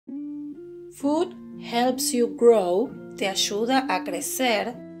Food helps you grow, te ayuda a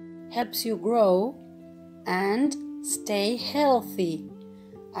crecer, helps you grow and stay healthy,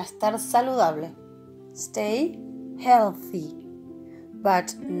 a estar saludable. Stay healthy.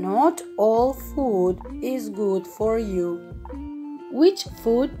 But not all food is good for you. Which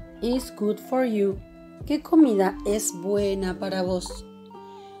food is good for you? ¿Qué comida es buena para vos?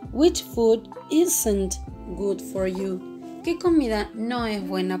 Which food isn't good for you? ¿Qué comida no es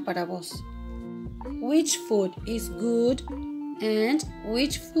buena para vos? Which food is good and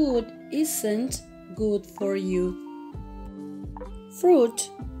which food isn't good for you? Fruit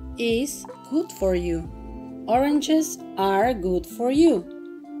is good for you. Oranges are good for you.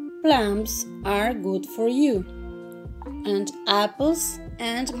 Plums are good for you. And apples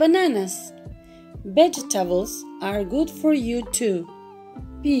and bananas. Vegetables are good for you too.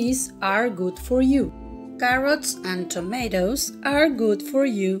 Peas are good for you. Carrots and tomatoes are good for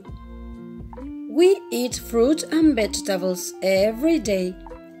you. We eat fruit and vegetables every day.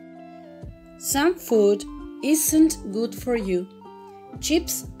 Some food isn't good for you.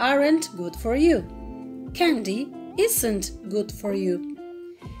 Chips aren't good for you. Candy isn't good for you.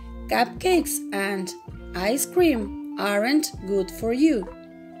 Cupcakes and ice cream aren't good for you.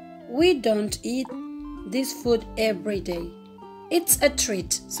 We don't eat this food every day. It's a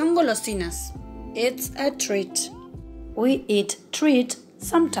treat. Son golosinas. It's a treat. We eat treat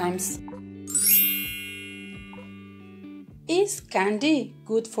sometimes. Is candy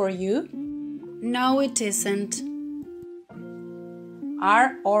good for you? No, it isn't.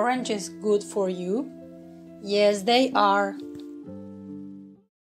 Are oranges good for you? Yes, they are.